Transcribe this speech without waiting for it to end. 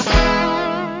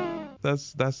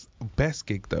That's best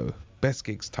gig though. Best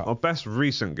gig's tough. Or best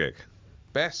recent gig.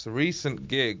 Best recent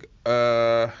gig.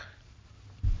 Hot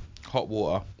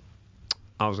Water.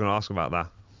 I was going to ask about that.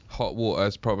 Hot Water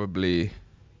is probably,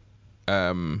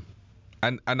 and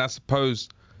I suppose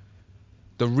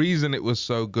the reason it was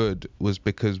so good was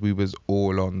because we was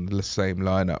all on the same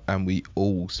lineup and we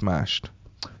all smashed.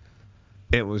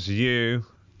 It was you.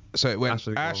 So it went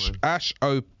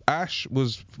Ash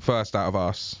was first out of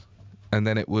us, and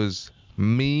then it was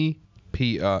me,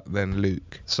 Peter, then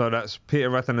Luke. So that's Peter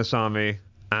Ratanasamy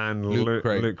and Luke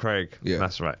Craig. Yeah,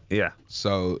 that's right. Yeah.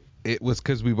 So it was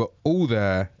because we were all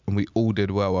there and we all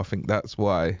did well. I think that's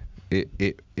why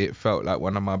it felt like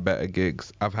one of my better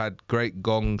gigs. I've had great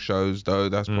gong shows though.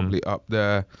 That's probably up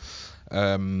there.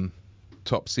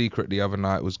 Top Secret the other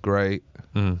night was great,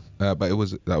 but that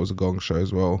was a gong show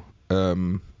as well.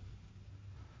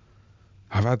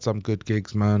 I've had some good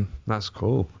gigs, man. That's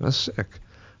cool. That's sick.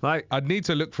 Like, I'd need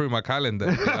to look through my calendar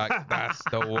and be like, that's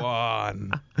the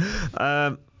one.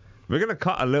 We're going to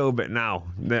cut a little bit now.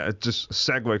 Just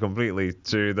segue completely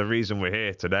to the reason we're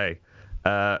here today.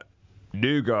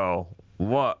 New Girl.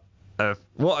 What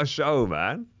a show,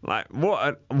 man. Like,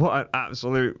 what an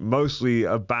absolute, mostly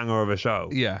a banger of a show.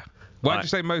 Yeah. Why'd you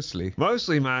say mostly?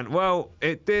 Mostly, man. Well,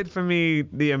 it did for me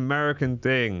the American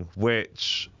thing,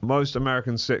 which most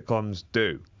American sitcoms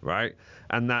do, right?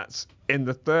 And that's in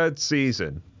the third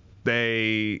season,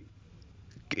 they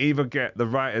either the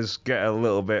writers get a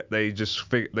little bit, they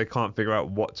can't figure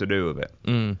out what to do with it.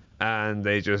 And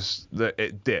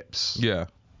it dips. Yeah.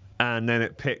 And then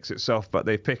it picks itself, but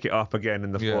they pick it up again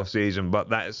in the fourth season. But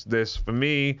that's this, for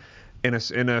me, in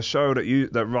a show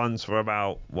that runs for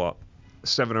about, what?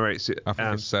 7 or 8 I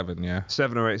think it's 7, yeah.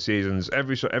 7 or 8 seasons.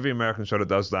 Every American show that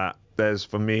does that, there's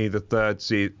for me the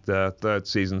third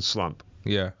season slump.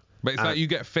 Yeah, but it's like you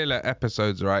get filler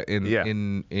episodes, right?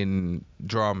 In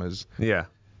dramas. Yeah.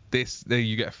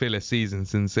 You get filler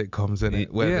seasons in sitcoms,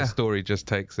 where the story just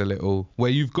takes a little, where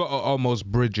you've got to almost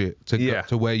bridge it to get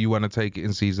to where you want to take it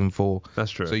in season 4. That's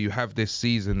true. So you have this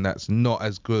season that's not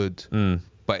as good.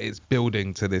 But it's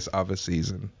building to this other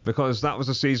season. Because that was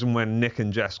the season when Nick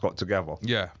and Jess got together.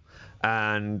 Yeah.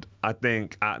 And I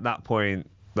think at that point,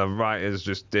 the writers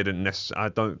just didn't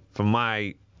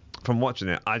necessarily... From watching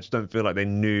it, I just don't feel like they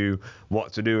knew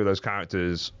what to do with those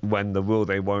characters when the will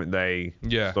they, won't they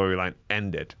storyline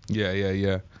ended.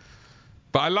 Yeah.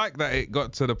 But I like that it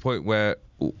got to the point where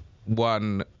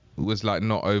one was like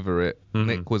not over it.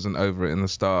 Nick wasn't over it in the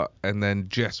start, and then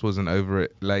Jess wasn't over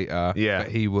it later. Yeah,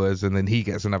 but he was, and then he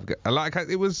gets another.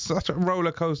 It was such a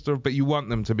roller coaster, but you want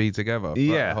them to be together.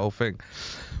 The whole thing.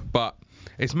 But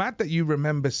it's mad that you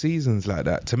remember seasons like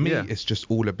that. To me, it's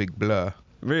just all a big blur.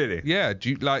 Really? Yeah. Do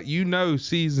you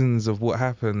seasons of what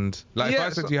happened? Like, if I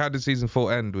said to you, how did season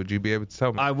 4 end? Would you be able to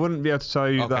tell me? I wouldn't be able to tell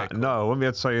you that. Cool. No, I wouldn't be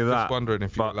able to tell you that. Just wondering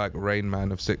if you're like Rain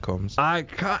Man of sitcoms. I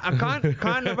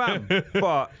kind of am,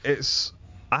 but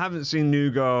I haven't seen New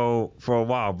Girl for a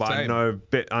while, but Same.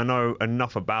 I know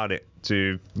enough about it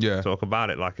to talk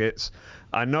about it. Like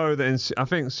I know that I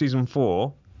think season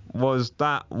 4 was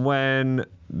that when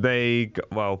there's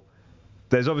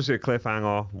obviously a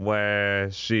cliffhanger where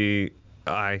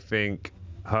I think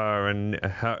her and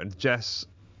Jess,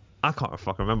 I can't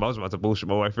fucking remember. I was about to bullshit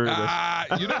my way through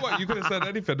this. You know what? You could have said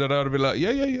anything and I would have been like,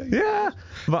 yeah. Yeah.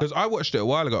 Because I watched it a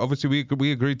while ago. Obviously,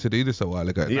 we agreed to do this a while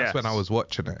ago. That's when I was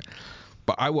watching it.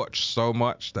 But I watched so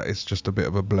much that it's just a bit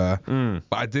of a blur.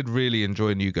 But I did really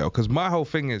enjoy New Girl. Because my whole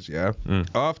thing is,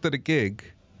 after the gig,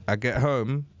 I get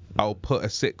home, I'll put a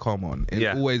sitcom on.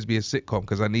 It'll always be a sitcom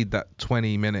because I need that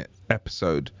 20-minute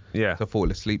episode to fall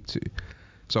asleep to.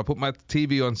 So I put my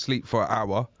TV on sleep for an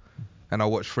hour and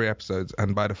I'll watch 3 episodes.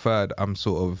 And by the third, I'm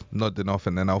sort of nodding off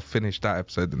and then I'll finish that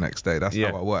episode the next day. That's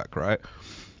how I work, right?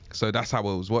 So that's how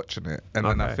I was watching it. And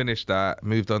then I finished that,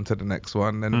 moved on to the next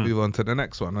one, then move on to the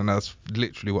next one. And that's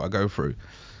literally what I go through.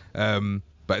 But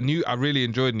I really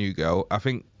enjoyed New Girl. I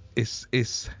think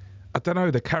it's I don't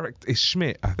know, the character is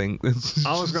Schmidt, I think. I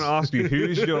was going to ask you,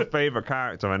 who's your favorite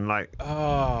character? And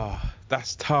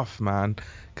that's tough, man.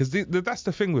 Because that's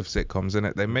the thing with sitcoms, isn't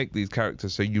it? They make these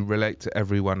characters so you relate to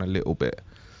everyone a little bit.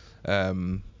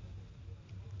 I'll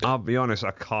be honest,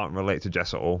 I can't relate to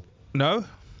Jess at all. No?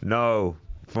 No.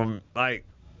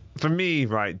 For me,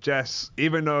 right, Jess,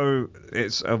 even though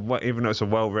it's a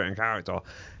well-written character,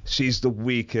 she's the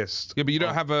weakest. Yeah, but you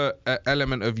don't have a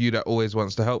element of you that always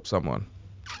wants to help someone.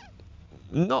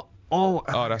 Not all.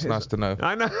 Oh, that's nice to know.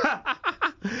 I know.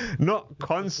 Not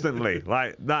constantly.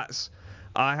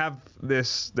 I have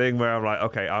this thing where I'm like,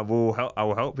 okay, I will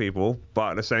help people, but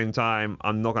at the same time,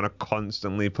 I'm not going to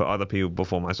constantly put other people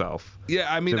before myself.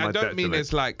 Yeah, I mean, I don't mean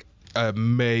it's like a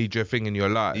major thing in your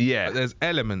life. Yeah. But there's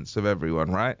elements of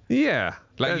everyone, right? Yeah.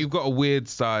 Like you've got a weird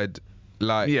side.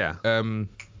 Like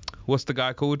what's the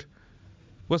guy called?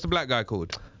 What's the black guy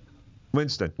called?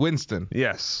 Winston.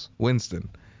 Yes. Winston.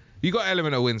 You got an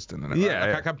element of Winston in it, right? Yeah.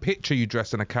 Like I can picture you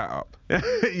dressing a cat up.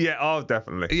 Yeah, oh,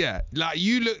 definitely. Yeah, like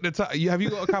you look the type. Have you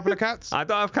got a couple of cats? I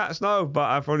don't have cats, no, but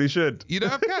I probably should. You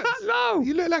don't have cats? No.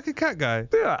 You look like a cat guy.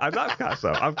 Yeah, I love cats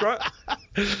though.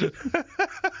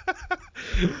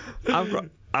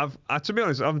 To be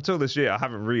honest, up until this year, I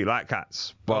haven't really liked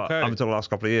cats, but up until the last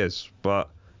couple of years.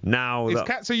 But now is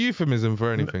cats a euphemism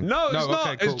for anything? No, it's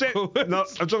not. Okay, cool. No,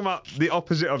 I'm talking about the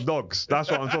opposite of dogs.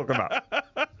 That's what I'm talking about.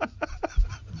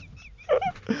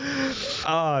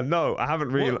 No, I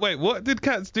haven't really. Wait, what did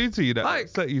cats do to you that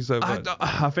upset you so much?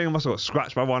 I think I must have got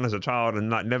scratched by one as a child and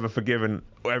like never forgiven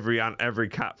every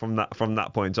cat from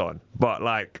that point on. But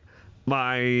like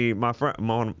my friend,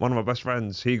 one of my best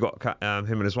friends, he got him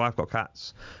and his wife got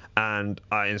cats, and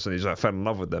I instantly just fell in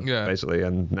love with them, basically.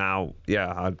 And now,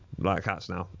 I like cats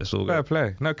now. It's all good. Fair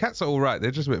play. No, cats are all right.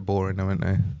 They're just a bit boring, though, aren't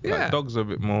they? Yeah. Like, dogs are a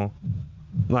bit more.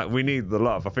 Like we need the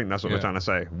love. I think that's what we're trying to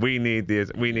say. We need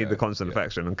the constant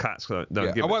affection, and cats don't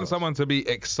give it. I want someone to be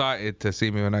excited to see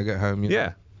me when I get home. You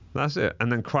know? That's it. And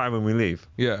then cry when we leave.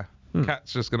 Yeah.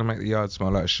 Cat's just gonna make the yard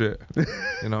smell like shit.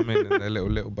 You know what I mean? In their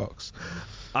little box.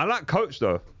 I like Coach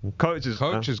though. Coach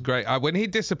is great. When he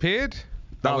disappeared,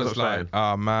 that was like,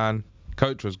 oh man,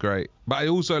 Coach was great. But I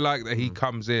also like that he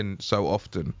comes in so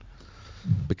often.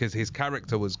 Because his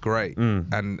character was great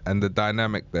and the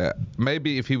dynamic there.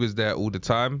 Maybe if he was there all the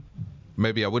time,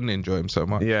 maybe I wouldn't enjoy him so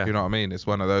much. Yeah. You know what I mean? It's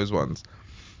one of those ones.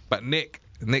 But Nick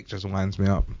just winds me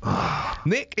up.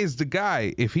 Nick is the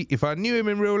guy. If I knew him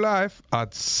in real life,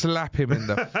 I'd slap him in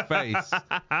the face.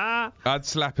 I'd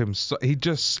slap him. He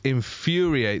just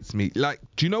infuriates me. Like,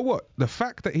 do you know what? The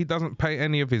fact that he doesn't pay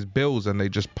any of his bills and they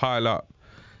just pile up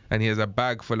and he has a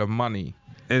bag full of money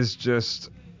is just...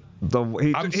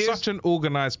 I'm such an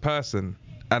organized person,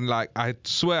 and like I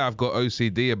swear I've got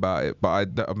OCD about it, but I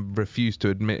refuse to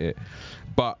admit it.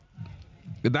 But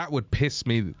that would piss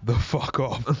me the fuck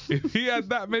off if he had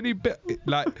that many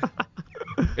like.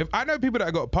 If I know people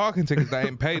that got parking tickets that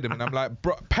ain't paid them, and I'm like,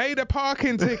 bro, pay the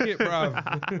parking ticket,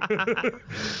 bruv.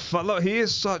 But look, he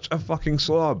is such a fucking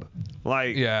slob.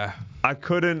 Like, I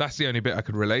couldn't. That's the only bit I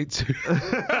could relate to.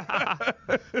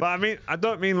 But I mean, I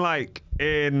don't mean like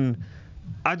in.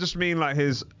 I just mean like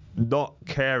his not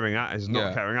caring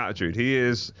attitude. He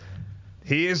is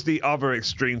the other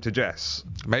extreme to Jess.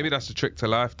 Maybe that's the trick to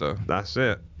life, though. That's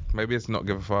it. Maybe it's not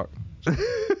give a fuck. Maybe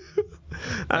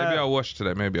I'll wash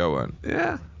today. Maybe I won't.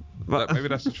 Yeah. But maybe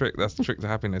that's the trick. That's the trick to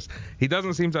happiness. He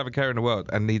doesn't seem to have a care in the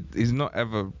world, and he's not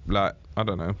ever like, I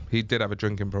don't know. He did have a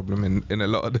drinking problem in a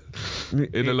lot of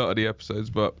the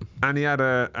episodes, but he had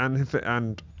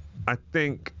and I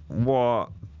think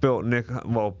what built Nick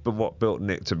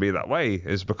to be that way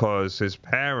is because his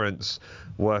parents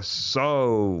were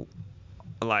so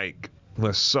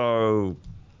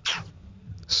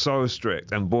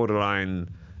strict and borderline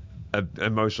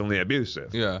emotionally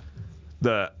abusive. Yeah.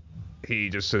 That he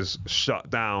just has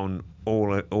shut down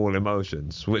all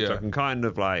emotions, which I can kind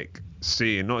of like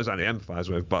see and not exactly empathize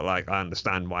with, but like I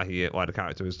understand why the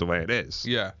character is the way it is.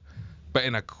 Yeah. But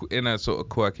in a sort of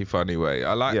quirky, funny way.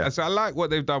 I like what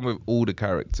they've done with all the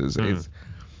characters. Is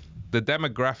the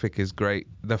demographic is great.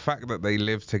 The fact that they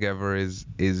live together is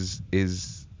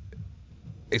it's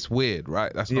weird, right?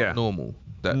 That's not normal.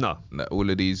 That all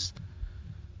of these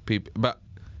people, but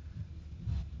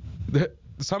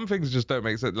some things just don't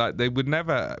make sense. Like they would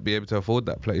never be able to afford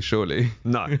that place, surely.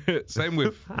 No. Same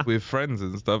with Friends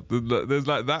and stuff. There's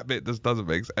like that bit just doesn't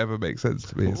ever make sense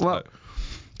to me. It's like,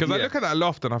 because I look at that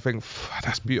loft and I think,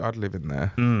 that's beautiful, I'd live in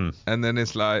there. And then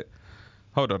it's like,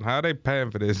 hold on, how are they paying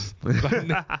for this?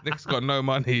 Like, Nick's got no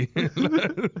money.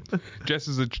 Jess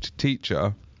is a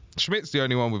teacher. Schmidt's the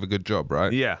only one with a good job,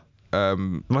 right? Yeah.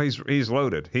 Well, he's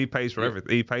loaded. He pays for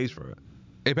everything. He pays for it.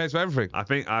 He pays for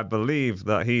everything. I believe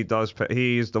that he does.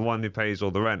 He's the one who pays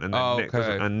all the rent, and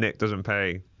then Nick doesn't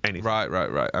pay anything.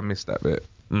 Right. I missed that bit.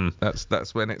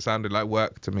 That's when it sounded like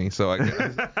work to me, so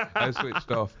I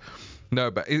switched off. No,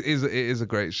 but it is a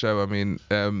great show. I mean,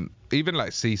 even like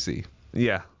Cece.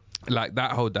 Yeah. Like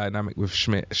that whole dynamic with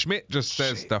Schmidt. Schmidt just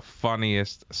says the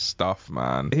funniest stuff,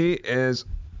 man. He is,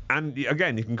 and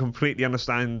again, you can completely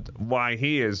understand why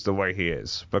he is the way he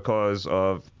is because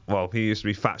of, well, he used to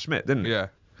be Fat Schmidt, didn't he? Yeah.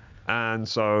 And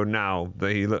so now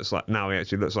that he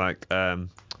actually looks like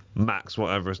Max,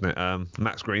 whatever his name,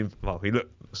 Max Green. Well, he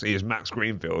is Max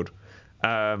Greenfield.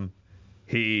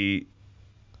 He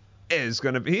is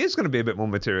gonna be a bit more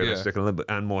materialistic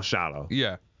and more shallow.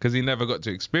 Yeah. because he never got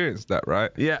to experience that, right?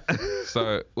 Yeah.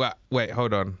 So, wait,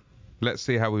 hold on. Let's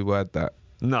see how we word that.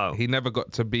 No. He never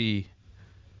got to be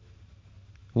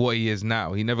what he is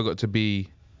now. He never got to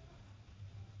be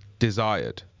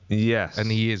desired. Yes.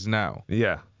 And he is now.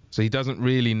 Yeah. So he doesn't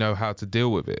really know how to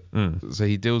deal with it. So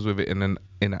he deals with it in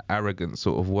an arrogant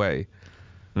sort of way.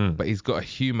 But he's got a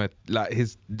humor, like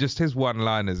his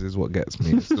one-liners is what gets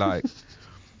me. It's like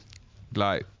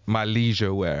my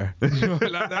leisure wear. You know,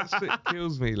 like that shit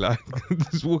kills me. Like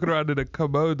just walking around in a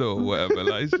Komodo or whatever.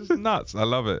 Like it's just nuts. I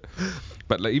love it.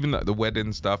 But like even like the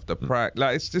wedding stuff, the prank,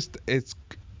 like it's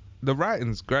the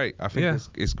writing's great. I think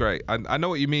it's great. I know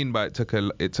what you mean by it took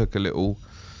a little.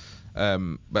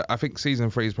 But I think season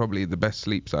 3 is probably the best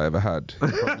sleeps I ever had.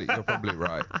 You're probably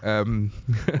right.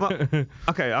 Well,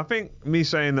 okay, I think me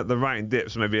saying that the writing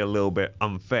dips may be a little bit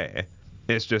unfair.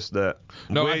 It's just that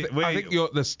I think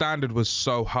the standard was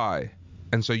so high,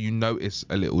 and so you notice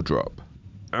a little drop.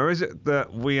 Or is it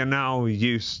that we are now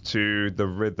used to the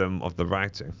rhythm of the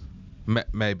writing?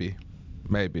 Maybe,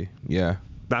 yeah.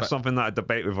 That's something that I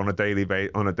debate with on a daily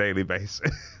basis.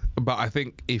 But I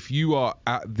think if you are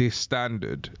at this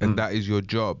standard and that is your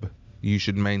job, you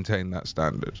should maintain that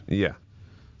standard. Yeah.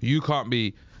 You can't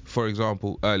be, for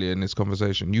example, earlier in this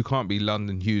conversation, you can't be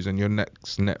London Hughes and your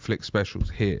next Netflix specials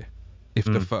here if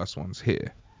the first one's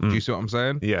here. Do you see what I'm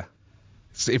saying? Yeah.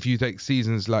 So if you take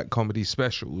seasons like comedy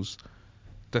specials,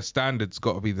 the standard's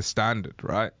got to be the standard,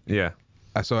 right? Yeah.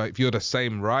 So if you're the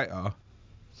same writer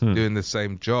doing the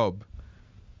same job,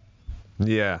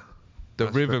 yeah, the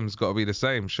rhythm's got to be the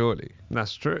same, surely.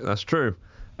 That's true.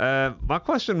 My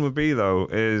question would be, though,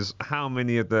 is how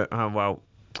many of the...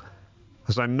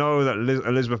 because I know that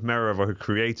Elizabeth Meriwether, who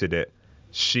created it,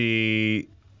 she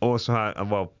also had...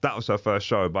 that was her first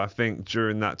show, but I think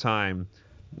during that time,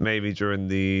 maybe during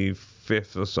the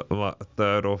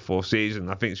third or fourth season,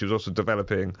 I think she was also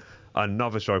developing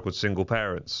another show called Single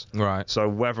Parents. Right. So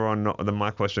whether or not... my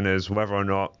question is whether or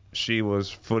not she was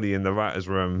fully in the writer's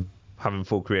room having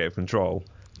full creative control.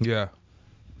 Yeah.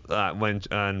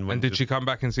 And did she come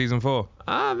back in season 4?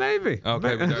 Maybe.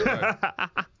 Okay, we don't know.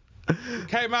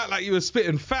 Came out like you were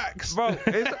spitting facts. Bro,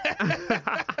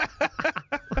 I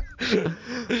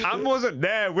wasn't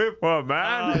there with her,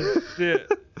 man. Oh,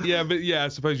 shit. Yeah, but I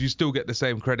suppose you still get the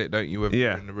same credit, don't you, whether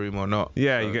you're in the room or not?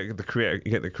 Yeah, so. you get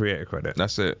the creator credit.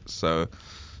 That's it. So,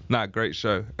 great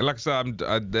show. And like I said,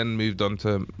 I then moved on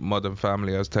to Modern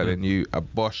Family. I was telling you, I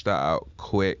boshed that out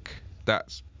quick.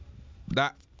 That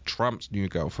trumps New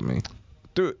Girl for me.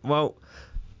 Dude, well,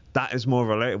 that is more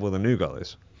relatable than New Girl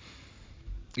is.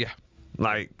 Yeah.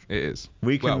 Like, it is.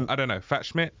 Well, I don't know. Fat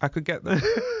Schmidt, I could get there.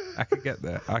 I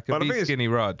could be Skinny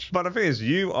Raj. But the thing is,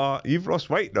 you've lost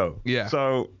weight, though. Yeah.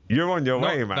 So, you're on your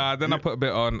way, man. Nah, then I put a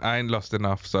bit on. I ain't lost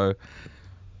enough, so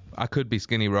I could be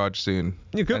Skinny Raj soon.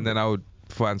 You could. And then I would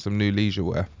find some new leisure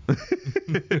wear.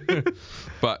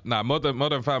 But,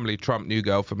 Modern Family trumped New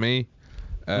Girl for me.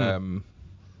 I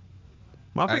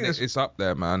think it's up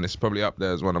there, man. It's probably up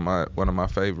there as one of my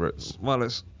favorites. Well,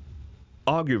 it's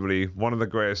arguably one of the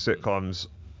greatest sitcoms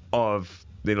of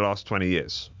the last 20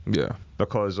 years. Yeah.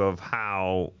 Because of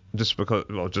just because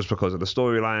of the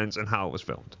storylines and how it was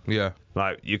filmed. Yeah.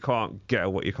 Like you can't get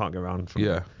around from.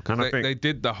 Yeah. Because they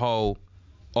did the whole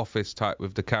Office type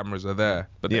with the cameras are there,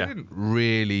 but they didn't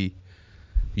really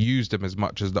use them as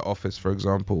much as The Office, for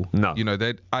example. No. You know,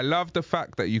 I love the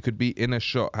fact that you could be in a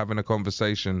shot having a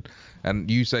conversation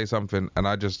and you say something and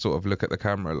I just sort of look at the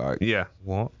camera like,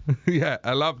 what? Yeah,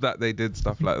 I love that they did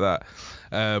stuff like that.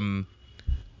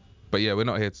 But yeah, we're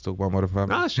not here to talk about Modern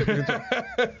Family. No, shit, we can talk.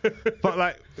 But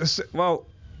like, well,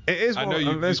 it is. I know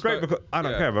it's great because I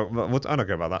don't care about. I don't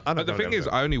care about that. But the thing is,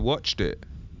 I only watched it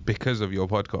because of your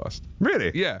podcast.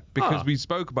 Really? Yeah, because we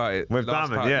spoke about it with last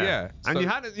Damon. time. Yeah. So and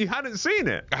you hadn't seen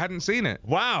it. I hadn't seen it.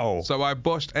 Wow. So I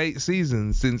boshed 8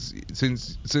 seasons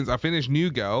since I finished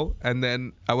New Girl, and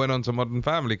then I went on to Modern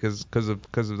Family because of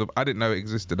the. I didn't know it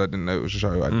existed. I didn't know it was a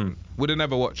show. I would have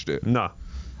never watched it. No.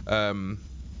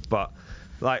 But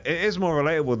like it is more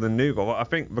relatable than New Girl. I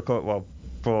think because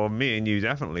for me and you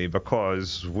definitely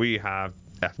because we have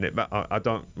ethnic. I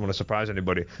don't want to surprise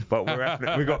anybody, but we're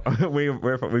ethnic. we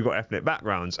got ethnic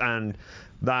backgrounds, and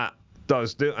that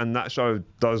show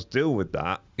does deal with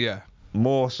that. Yeah.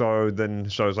 More so than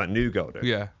shows like New Girl do.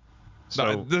 Yeah.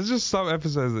 So there's just some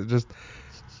episodes that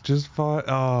just fine.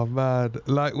 Oh man,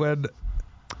 like when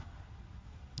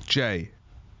Jay's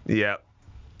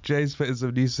putting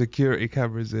some new security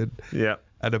cameras in. Yeah.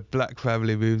 and a black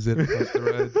family moves in across the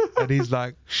road, and he's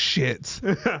like, shit,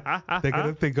 they're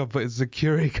gonna think I'm putting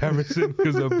security cameras in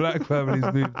because a black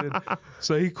family's moved in.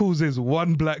 So he calls his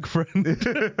one black friend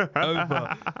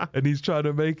over, and he's trying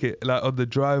to make it like on the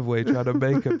driveway, trying to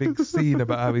make a big scene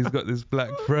about how he's got this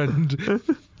black friend,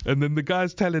 and then the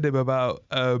guy's telling him about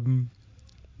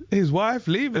his wife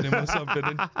leaving him or something,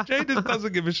 and Jay just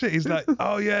doesn't give a shit. He's like,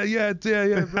 oh yeah,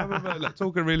 blah, blah, blah, like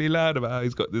talking really loud about how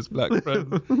he's got this black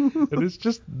friend. And it's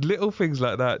just little things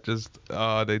like that, just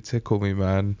they tickle me,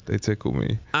 man. They tickle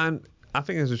me. And I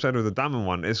think, as you said with the Damon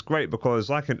one, it's great because,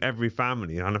 like in every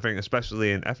family, and I think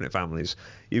especially in ethnic families,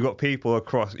 you got a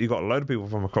load of people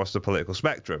from across the political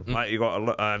spectrum. Like you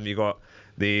got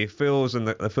the Phils and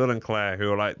the Phil and Claire,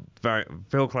 who are like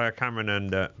Phil, Claire, Cameron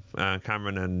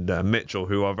and Mitchell,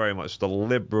 who are very much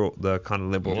the kind of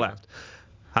liberal left.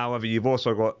 However, you've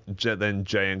also got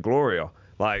Jay and Gloria.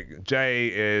 Like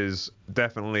Jay is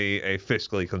definitely a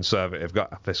fiscally conservative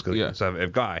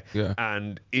guy. Yeah.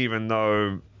 And even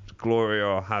though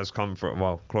Gloria's come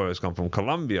from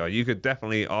Colombia, you could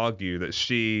definitely argue that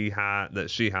she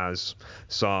has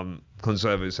some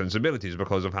conservative sensibilities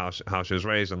because of how she was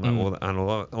raised and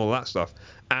all that stuff.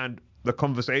 And the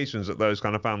conversations that those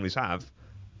kind of families have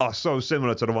are so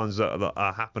similar to the ones that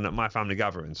happen at my family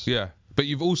gatherings. Yeah, but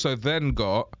you've also then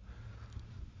got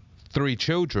 3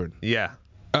 children. Yeah.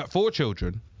 4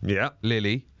 children. Yeah.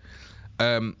 Lily.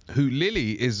 Who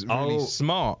Lily is really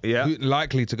smart,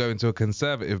 likely to go into a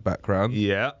conservative background.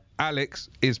 Yeah. Alex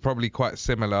is probably quite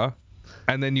similar.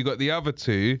 And then you got the other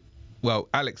 2. Well,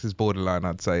 Alex is borderline,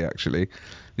 I'd say, actually.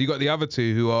 You got the other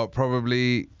 2 who are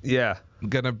probably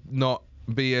gonna not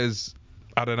be as,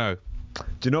 I don't know.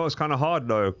 Do you know what's kind of hard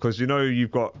though? Because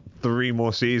you've got 3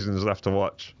 more seasons left to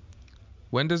watch.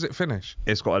 When does it finish?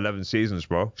 It's got 11 seasons,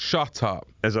 bro. Shut up.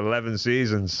 There's 11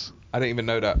 seasons. I didn't even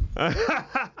know that.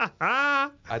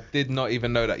 I did not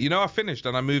even know that. I finished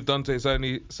and I moved on to It's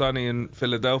Only Sunny in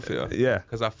Philadelphia. Yeah.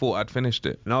 Because I thought I'd finised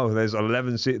it. No, there's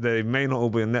 11 seasons. They may not all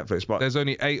be on Netflix, but there's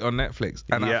only 8 on Netflix.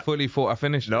 And I fully thought I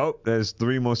finished it. Nope, there's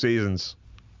 3 more seasons.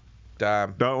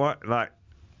 Damn. Don't worry.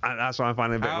 That's why I'm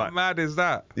finding a bit How mad is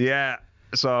that? Yeah.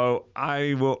 So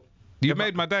I will. You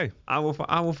made my day. I will.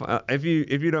 If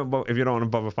you don't want to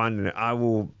bother finding it, I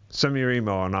will send me your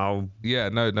email and I'll. Yeah,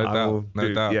 no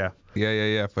doubt.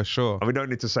 Yeah, for sure. And we don't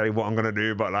need to say what I'm gonna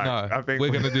do, but I think we're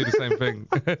gonna do the same thing.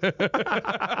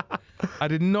 I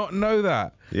did not know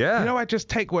that. Yeah. I just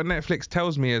take what Netflix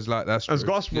tells me as that's true. As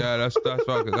gospel. Yeah, that's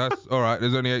right. That's all right.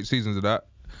 There's only 8 seasons of that.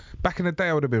 Back in the day,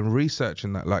 I would have been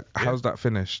researching that. How's that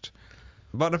finished?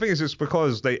 But the thing is, it's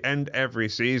because they end every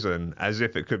season as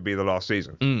if it could be the last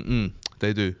season.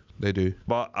 They do.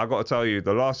 But I got to tell you,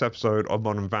 the last episode of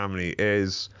Modern Family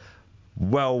is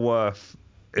well worth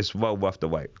the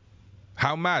wait.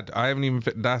 How mad? I haven't even.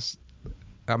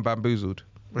 I'm bamboozled.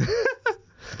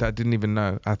 I didn't even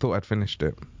know. I thought I'd finished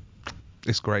it.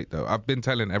 It's great though. I've been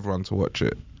telling everyone to watch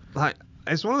it.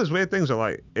 It's one of those weird things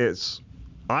where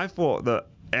I thought that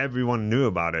everyone knew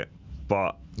about it,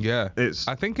 but. Yeah,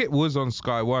 I think it was on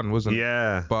Sky One, wasn't it?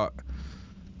 Yeah, but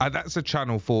that's a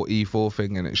Channel 4 E4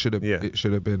 thing, and it should have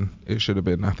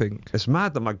been. I think it's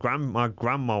mad that my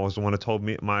grandma was the one that told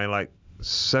me. My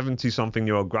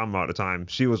 70-something-year-old grandma at the time,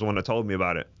 she was the one that told me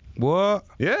about it. What?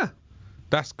 Yeah,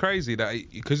 that's crazy.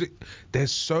 Because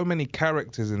there's so many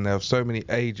characters in there of so many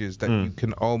ages that you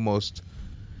can almost,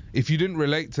 if you didn't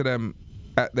relate to them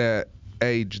at their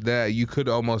age, you could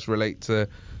almost relate to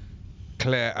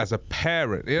Claire as a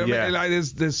parent. What I mean?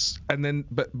 There's this, and then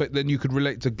but then you could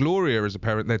relate to Gloria as a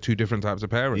parent. They're 2 different types of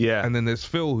parents. Yeah. And then there's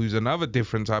Phil, who's another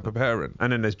different type of parent.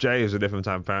 And then there's Jay, who's a different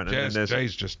type of parent.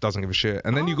 Jay's just doesn't give a shit.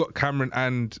 And then you got Cameron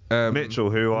and Mitchell,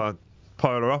 who are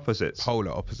polar opposites.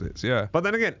 Yeah. But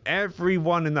then again,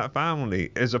 everyone in that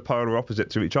family is a polar opposite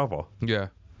to each other. Yeah.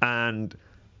 And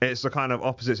it's the kind of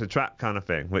opposites attract kind of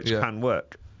thing, which can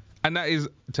work. And that is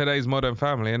today's Modern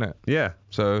Family, isn't it? Yeah.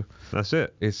 So that's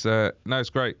it. It's it's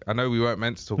great. I know we weren't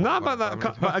meant to talk about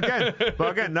that.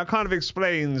 But again, that kind of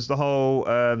explains the whole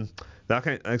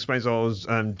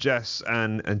Jess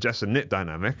and Nick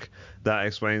dynamic. That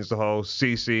explains the whole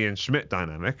Cece and Schmidt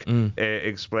dynamic. It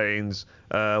explains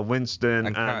Winston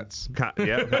and Katz.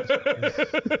 Yeah.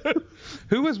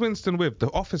 Who was Winston with?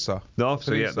 The officer. The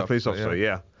police officer.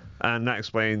 Yeah. And that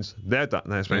explains their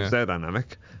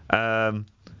dynamic.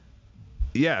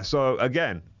 Yeah, so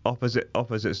again, opposites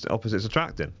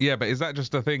attracting. Yeah, but is that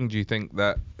just a thing? Do you think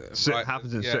that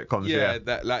happens in sitcoms? Yeah,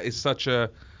 that is such a,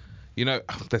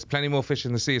 there's plenty more fish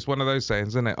in the sea. It's one of those sayings,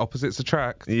 isn't it? Opposites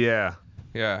attract. Yeah.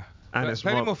 Yeah. And it's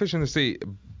plenty more fish in the sea.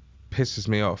 pisses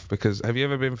me off because have you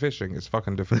ever been fishing? It's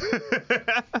fucking difficult.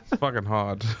 It's fucking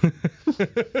hard.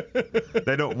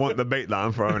 They don't want the bait that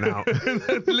I'm throwing out.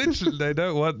 Literally, they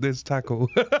don't want this tackle.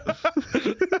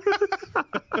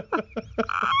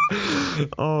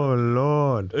 Oh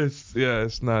Lord.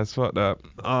 It's nice. Fuck that.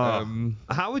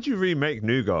 How would you remake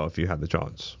New Girl if you had the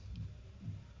chance?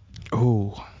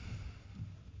 Oh,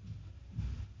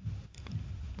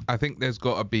 I think there's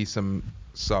got to be some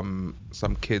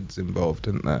kids involved,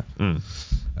 isn't there?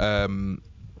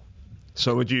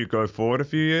 So would you go forward a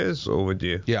few years, or would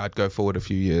you? Yeah, I'd go forward a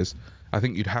few years. I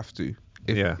think you'd have to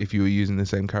if you were using the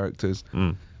same characters.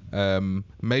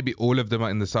 Maybe all of them are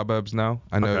in the suburbs now.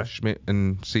 I know Schmidt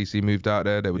and Cece moved out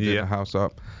there. They were doing a house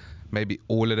up. Maybe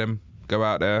all of them go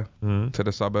out there to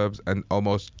the suburbs and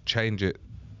almost change it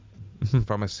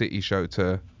from a city show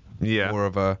to more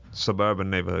of a suburban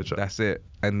neighborhood show. That's it.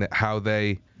 And how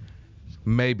they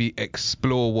maybe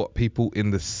explore what people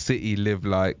in the city live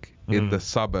like in the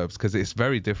suburbs, because it's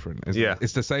very different.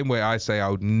 It's the same way I say I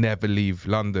would never leave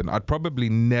London. I'd probably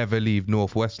never leave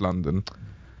northwest London.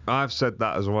 I've said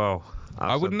that as well.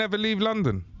 I would never leave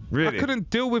London. Really? I couldn't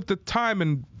deal with the time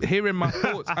and hearing my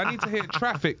thoughts. I need to hear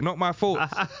traffic, not my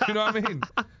thoughts. Do you know what I mean?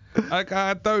 Like,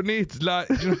 I don't need, I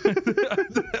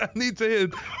need to hear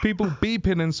people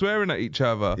beeping and swearing at each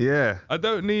other. Yeah. I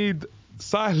don't need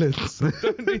silence.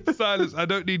 I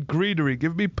don't need greenery.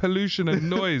 Give me pollution and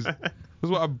noise. That's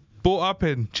what I'm brought up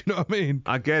in. Do you know what I mean?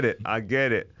 I get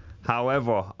it.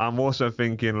 However, I'm also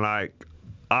thinking, like,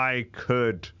 I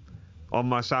could, on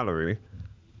my salary,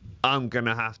 I'm going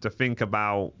to have to think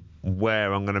about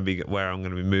where I'm going to be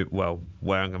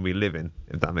living,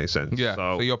 if that makes sense. Yeah.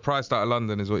 So you're priced out of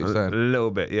London is what you're saying. A little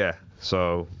bit, yeah.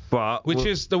 So, but which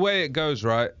is the way it goes,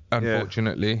 right?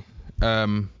 Unfortunately.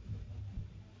 But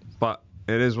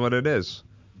it is what it is.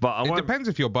 But it depends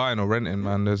if you're buying or renting,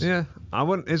 man. Here's the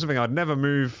thing. I'd never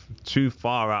move too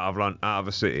far out of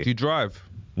a city. Do you drive?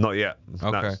 Not yet.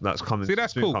 Okay. That's coming. See,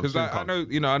 that's cool because I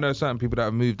know certain people that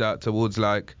have moved out towards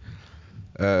like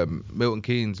Milton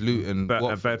Keynes, Luton,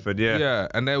 Bedford, yeah. Yeah,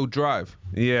 and they'll drive.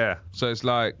 Yeah. So it's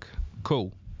like,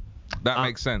 cool. That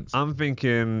makes sense. I'm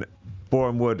thinking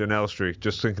Boreham Wood and Elstree,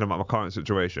 just thinking about my current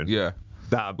situation. Yeah.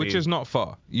 Which is not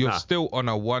far. You're still on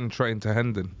a one train to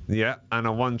Hendon. Yeah, and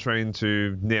a one train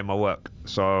to near my work.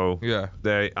 So yeah,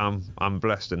 I'm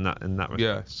blessed in that respect.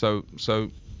 Yeah.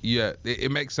 So yeah,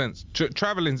 it makes sense.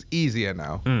 Traveling's easier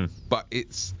now, but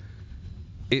it's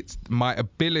my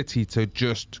ability to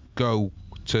just go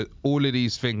to all of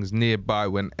these things nearby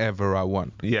whenever I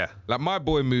want. Yeah. Like my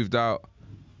boy moved out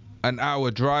an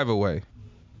hour drive away.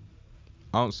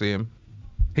 I don't see him.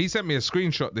 He sent me a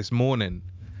screenshot this morning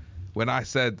when I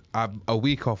said I'm a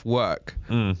week off work.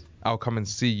 I'll come and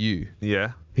see you.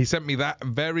 Yeah. He sent me that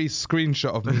very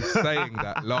screenshot of me saying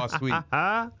that last week.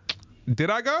 Did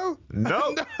I go?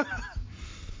 No.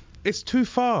 It's too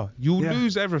far. You'll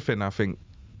lose everything, I think.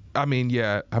 I mean,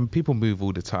 yeah, people move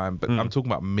all the time, but I'm talking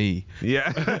about me.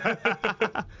 Yeah.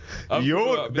 They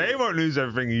won't lose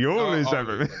everything. You'll lose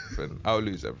everything. I'll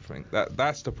lose everything.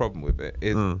 That's the problem with it.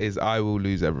 Is I will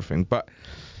lose everything. But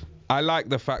I like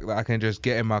the fact that I can just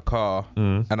get in my car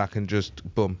and I can just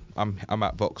boom. I'm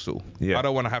at Vauxhall. Yeah. I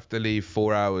don't want to have to leave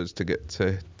 4 hours to get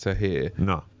to here.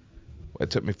 No. It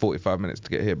took me 45 minutes to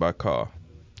get here by car.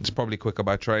 It's probably quicker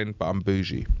by train, but I'm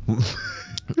bougie.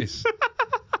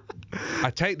 I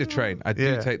take the train. I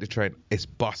do take the train. It's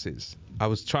buses. I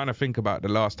was trying to think about the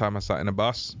last time I sat in a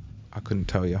bus. I couldn't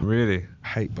tell you. Really? I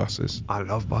hate buses. I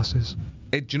love buses.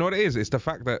 Do you know what it is? It's the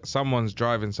fact that someone's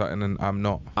driving something and I'm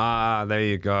not. Ah, there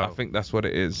you go. I think that's what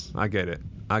it is. I get it.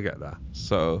 I get that.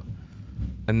 So,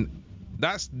 and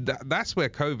that's where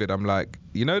COVID, I'm like,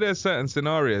 there's certain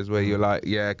scenarios where you're like,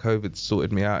 yeah, COVID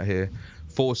sorted me out here.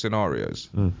 4 scenarios.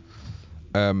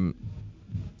 The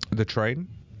train.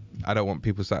 I don't want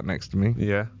people sat next to me.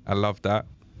 Yeah. I love that.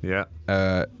 Yeah.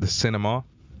 The cinema.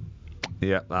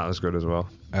 Yeah, that was good as well.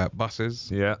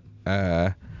 Buses. Yeah.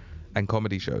 And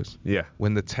comedy shows. Yeah.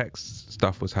 When the text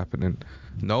stuff was happening,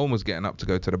 no one was getting up to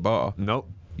go to the bar. Nope.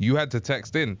 You had to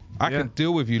text in. I can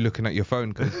deal with you looking at your phone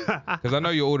because I know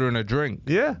you're ordering a drink.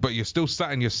 Yeah. But you're still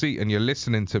sat in your seat and you're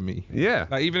listening to me. Yeah.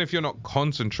 Like even if you're not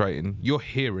concentrating, you're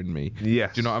hearing me.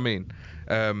 Yes. Do you know what I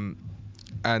mean?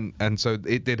 And so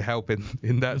it did help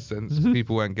in that sense.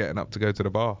 People weren't getting up to go to the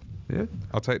bar. Yeah.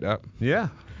 I'll take that. Yeah.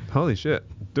 Holy shit.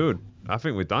 Dude, I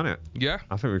think we've done it. Yeah.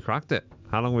 I think we cracked it.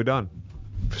 How long have we done?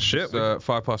 Shit.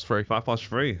 3:05.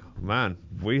 3:05. Man,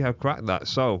 we have cracked that.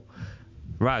 So,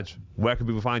 Raj, where can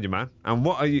people find you, man? And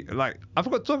what are you, like, I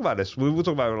forgot to talk about this. We'll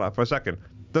talk about it for a second.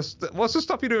 What's the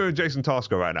stuff you're doing with Jason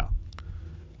Tasker right now?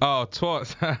 Oh,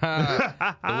 twats.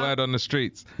 The word on the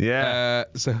streets. Yeah.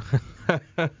 So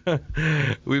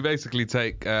we basically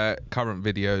take current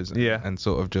videos and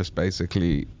sort of just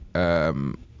basically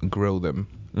grill them,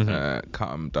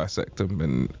 cut them, dissect them,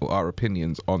 and our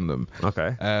opinions on them.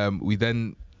 Okay. We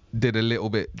then did a little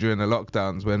bit during the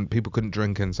lockdowns when people couldn't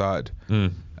drink inside.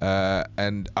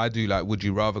 And I do like would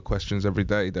you rather questions every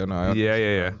day, don't I?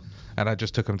 Yeah. And I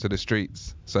just took them to the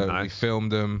streets. So we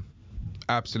filmed them,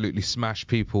 absolutely smashed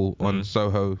people on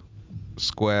Soho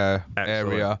Square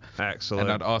area. Excellent.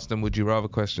 And I'd ask them would you rather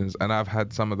questions, and I've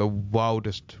had some of the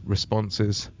wildest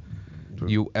responses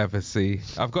you'll ever see.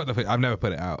 I've never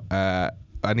put it out.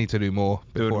 I need to do more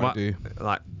before I do.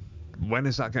 Like, when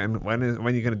is that getting? When are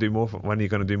you going to do more? When are you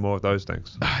going to do more of those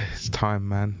things? It's time,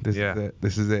 man. This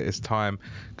is it. It's time,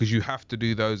 because you have to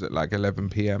do those at like 11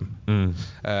 p.m.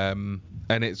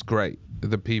 And it's great.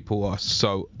 The people are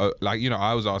so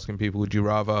I was asking people, would you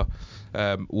rather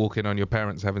walk in on your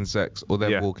parents having sex or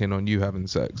them walk in on you having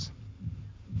sex?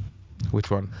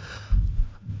 Which one?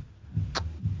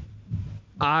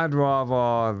 I'd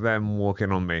rather them walk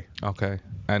in on me. Okay.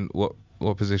 And what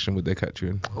position would they catch you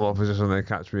in? What position would they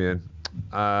catch me in? Do you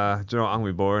know what? I'm gonna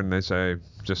be boring. They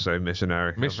just say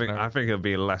missionary. I think it'll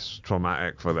be less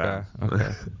traumatic for them.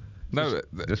 Okay. No,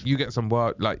 you get some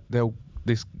wild, like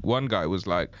this one guy was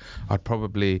like, I'd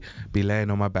probably be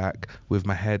laying on my back with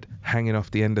my head hanging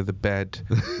off the end of the bed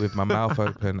with my mouth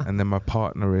open, and then my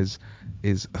partner is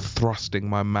thrusting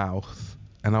my mouth.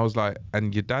 And I was like,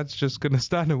 and your dad's just going to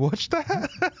stand and watch that?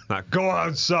 Like, go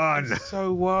on, son. It's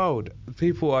so wild.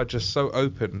 People are just so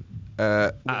open.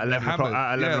 At 11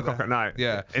 o'clock at night.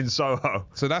 Yeah. In Soho.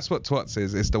 So that's what twats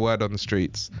is. It's the word on the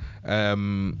streets.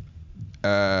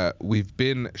 We've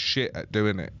been shit at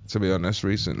doing it, to be honest,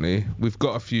 recently. We've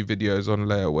got a few videos on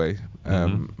layaway,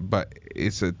 but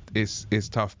it's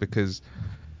tough because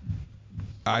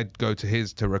I'd go to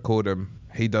his to record them.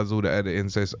 He does all the editing,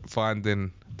 so it's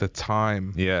finding the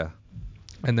time. Yeah.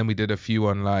 And then we did a few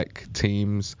on like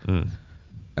Teams,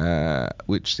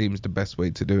 which seems the best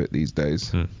way to do it these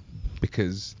days,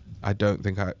 because I don't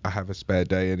think I have a spare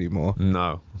day anymore.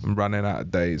 No. I'm running out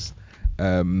of days.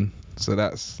 So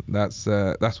that's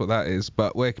what that is.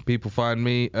 But where can people find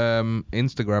me?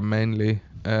 Instagram mainly.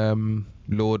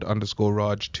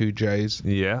 Lord_Raj 2 J's.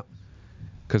 Yeah.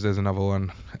 Because there's another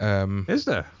one. Is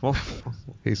there? Well,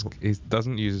 he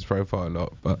doesn't use his profile a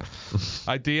lot, but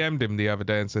I DM'd him the other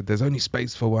day and said there's only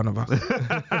space for one of us.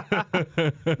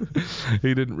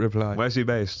 He didn't reply. Where's he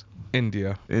based?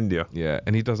 India. Yeah,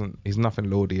 and he's nothing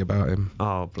lordy about him.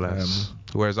 Oh, bless.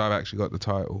 Whereas I've actually got the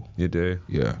title. You do?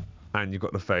 Yeah. And you've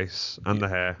got the face and the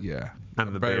hair. Yeah.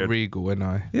 And the beard. Very regal, ain't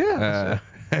I? Yeah.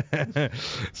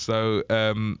 So,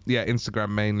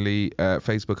 Instagram mainly.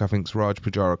 Facebook, I think, is Raj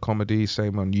Poojara Comedy.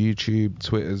 Same on YouTube.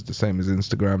 Twitter's the same as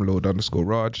Instagram,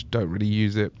 Lord_Raj. Don't really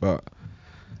use it, but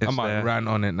I might rant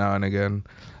on it now and again.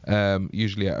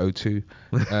 Usually at O2.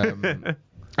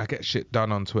 I get shit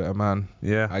done on Twitter, man.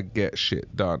 Yeah. I get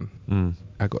shit done.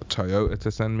 I got Toyota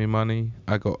to send me money.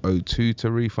 I got O2 to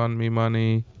refund me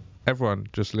money. Everyone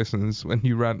just listens when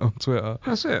you rant on Twitter.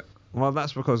 That's it. Well,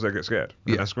 that's because they get scared.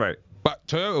 Yeah. That's great. But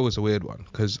Toyota was a weird one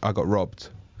because I got robbed.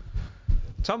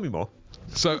 Tell me more.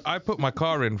 So I put my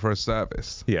car in for a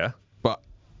service. Yeah. But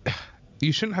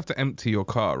you shouldn't have to empty your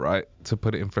car, right, to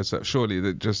put it in for a service. Surely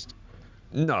they just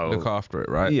look after it,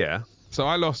 right? Yeah. So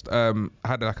I lost,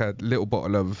 had like a little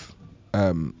bottle of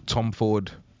Tom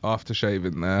Ford aftershave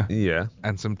in there. Yeah.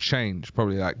 And some change,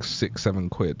 probably like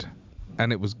 £6-7.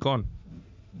 And it was gone.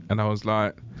 And I was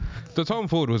like, the Tom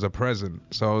Ford was a present.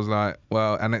 So I was like,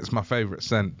 well, and it's my favourite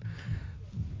scent.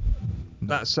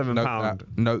 That's £7.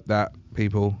 Note that,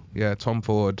 people. Yeah, Tom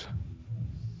Ford.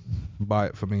 Buy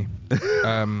it for me.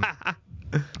 And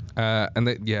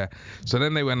so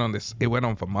then they went on this. It went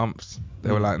on for months.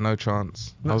 They were like, no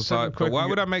chance. I was like, but why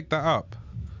would I make that up?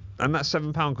 And that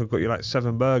 £7 could got you like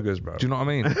 7 burgers, bro. Do you know what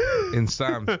I mean? In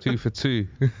Sam's, 2 for 2.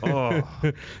 Oh.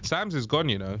 Sam's is gone,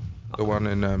 you know. The one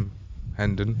in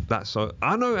Hendon.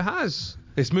 I know it has.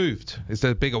 It's moved. It's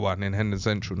the bigger one in Hendon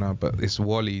Central now, but it's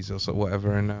Wally's or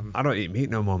whatever. And I don't eat meat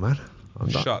no more, man.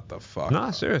 Shut the fuck up.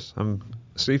 Nah, serious. I'm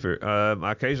seafood.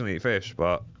 I occasionally eat fish,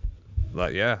 but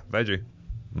like veggie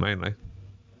mainly.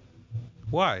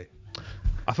 Why?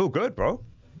 I feel good, bro.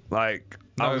 Like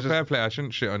fair play. I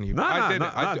shouldn't shit on you.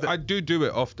 I do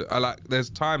it often. There's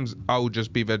times I will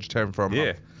just be vegetarian for a month.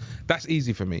 Yeah. That's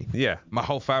easy for me. Yeah. My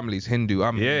whole family's Hindu.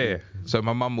 I'm Hindu. So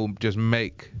my mum will just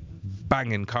make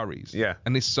banging curries. Yeah.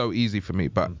 And it's so easy for me,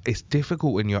 but it's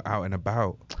difficult when you're out and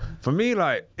about. For me,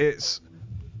 like, it's...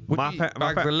 bags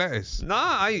of lettuce?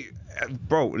 Nah,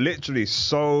 bro, literally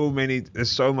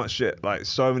there's so much shit, like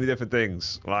so many different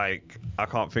things. Like I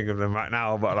can't think of them right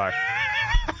now, but like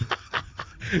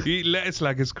you eat lettuce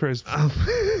like it's crisp.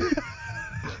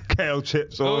 Kale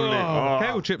chips only.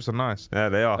 Kale chips are nice. Yeah,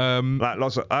 they are.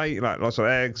 I eat like lots of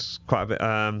eggs, quite a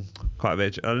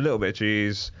bit, a little bit of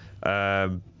cheese,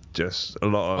 just a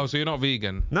lot of. Oh, so you're not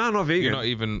vegan? No, I'm not vegan. You're not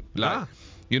even like. Nah.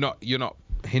 You're not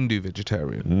Hindu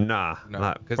vegetarian. Nah.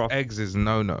 No, because eggs is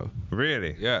no.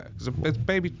 Really? Yeah, because it's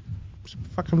baby, it's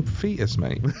fucking fetus,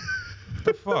 mate.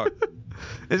 The fuck?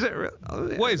 Is it real?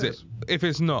 What is it? If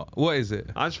it's not, what is it?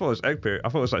 I just thought it was egg period. I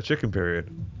thought it was like chicken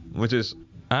period, which is.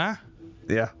 Huh?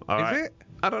 Yeah. All is right. it?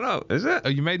 I don't know. Is it? Oh,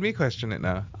 you made me question it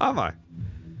now. Am I?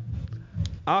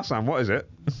 Arslan, what is it?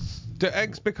 Do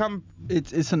eggs become?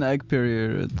 It's an egg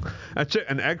period.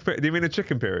 An egg period? Do you mean a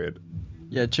chicken period?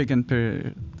 Yeah, chicken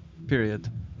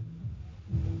period.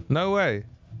 No way.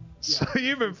 So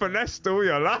you've been finessed all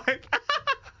your life.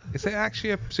 Is it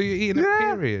actually so you're eating a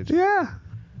period? Yeah.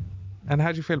 And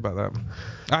how do you feel about that?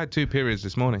 I had 2 periods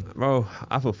this morning. Oh,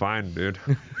 I feel fine, dude.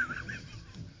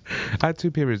 I had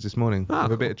 2 periods this morning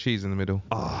with a bit of cheese in the middle.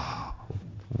 Oh,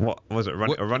 what was it? A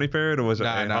runny period or was it?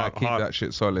 Nah, keep that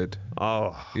shit solid.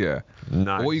 Oh, yeah.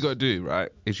 Nice. But what you gotta do, right,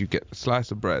 is you get a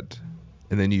slice of bread,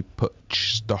 and then you put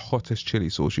the hottest chili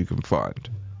sauce you can find.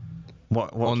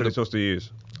 What chili sauce do you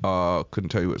use? Couldn't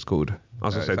tell you what it's called. I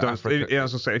was gonna say, I was gonna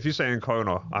say, if you say in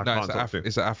Kona, I can't talk to you.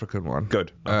 It's an African one.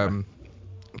 Good. Okay.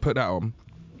 Put that on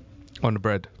the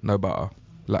bread, no butter,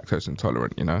 lactose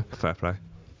intolerant, you know. Fair play.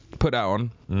 Put that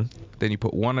on, then you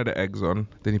put one of the eggs on,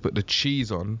 then you put the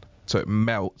cheese on so it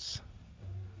melts.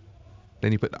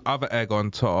 Then you put the other egg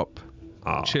on top,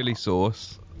 chili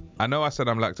sauce. I know I said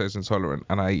I'm lactose intolerant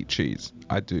and I eat cheese.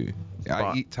 I do.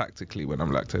 I eat tactically when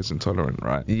I'm lactose intolerant,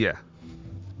 right? Yeah.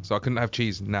 So I couldn't have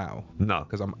cheese now. No.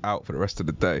 Because I'm out for the rest of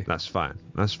the day. That's fine.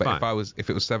 But if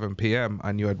it was 7 p.m.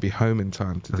 I knew I'd be home in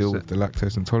time to deal with the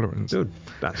lactose intolerance. Dude,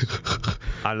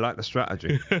 I like the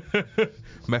strategy.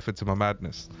 Method to my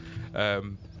madness.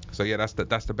 So yeah, that's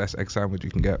the best egg sandwich you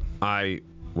can get. I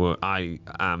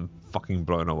am fucking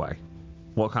blown away.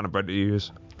 What kind of bread do you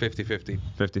use? 50-50.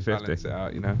 50-50. Balance it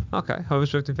out, you know. Okay, I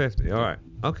was 50-50. All right.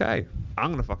 Okay. I'm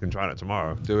gonna fucking try that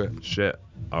tomorrow. Do it. Shit.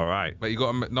 All right. But you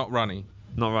got to not runny.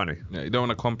 Not runny. Yeah, you don't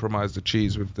want to compromise the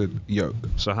cheese with the yolk.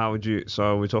 So how would you? So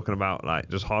are we talking about like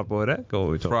just hard-boiled egg or are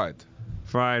we talking Fried?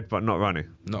 Fried, but not runny.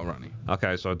 Not runny.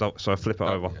 Okay, so flip it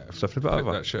over. Yeah, so flip it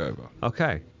over. That shit over.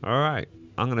 Okay. All right.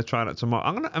 I'm gonna try that tomorrow.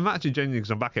 I'm actually genuinely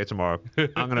because I'm back here tomorrow.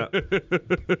 I'm gonna.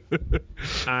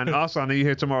 And Arslan, are you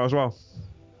here tomorrow as well?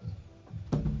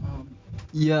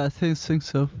 Yeah, I think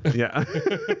so. Yeah.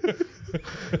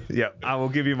 Yeah, I will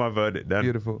give you my verdict then.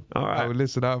 Beautiful. All right. I will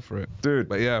listen out for it, dude.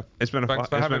 But yeah, it's been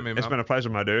a pleasure,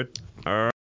 my dude. All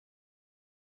right.